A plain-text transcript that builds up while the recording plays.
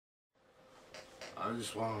I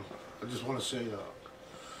just want to say,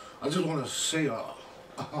 I just want to say, okay,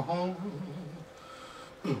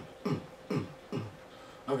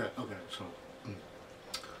 so,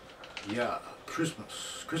 yeah,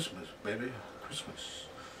 Christmas, baby, Christmas,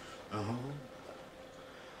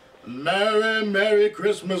 Merry, Merry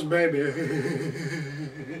Christmas, baby,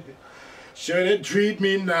 should it treat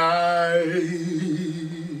me nice?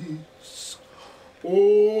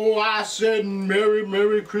 Oh, I said, Merry,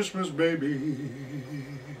 Merry Christmas, baby.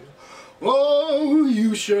 Oh,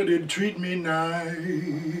 you sure did treat me nice.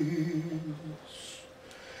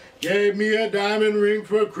 Gave me a diamond ring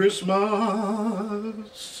for Christmas.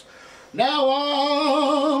 Now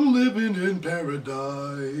I'm living in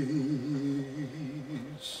paradise.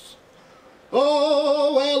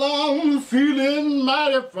 Oh, well, I'm feeling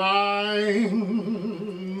mighty fine.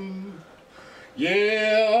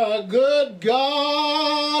 Yeah, good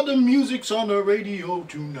God, the music's on the radio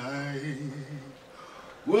tonight.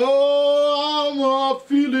 Well, I'm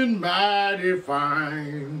feeling mighty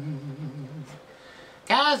fine,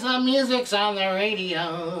 'cause the music's on the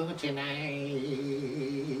radio tonight.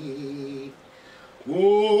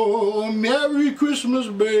 Oh, Merry Christmas,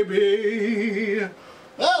 baby.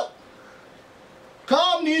 Oh,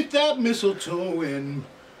 come neath that mistletoe and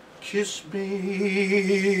kiss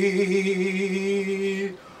me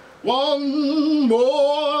one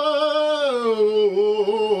more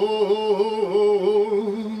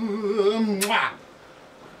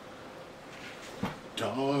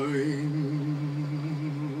time.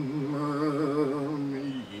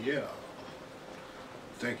 Yeah.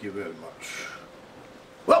 Thank you very much.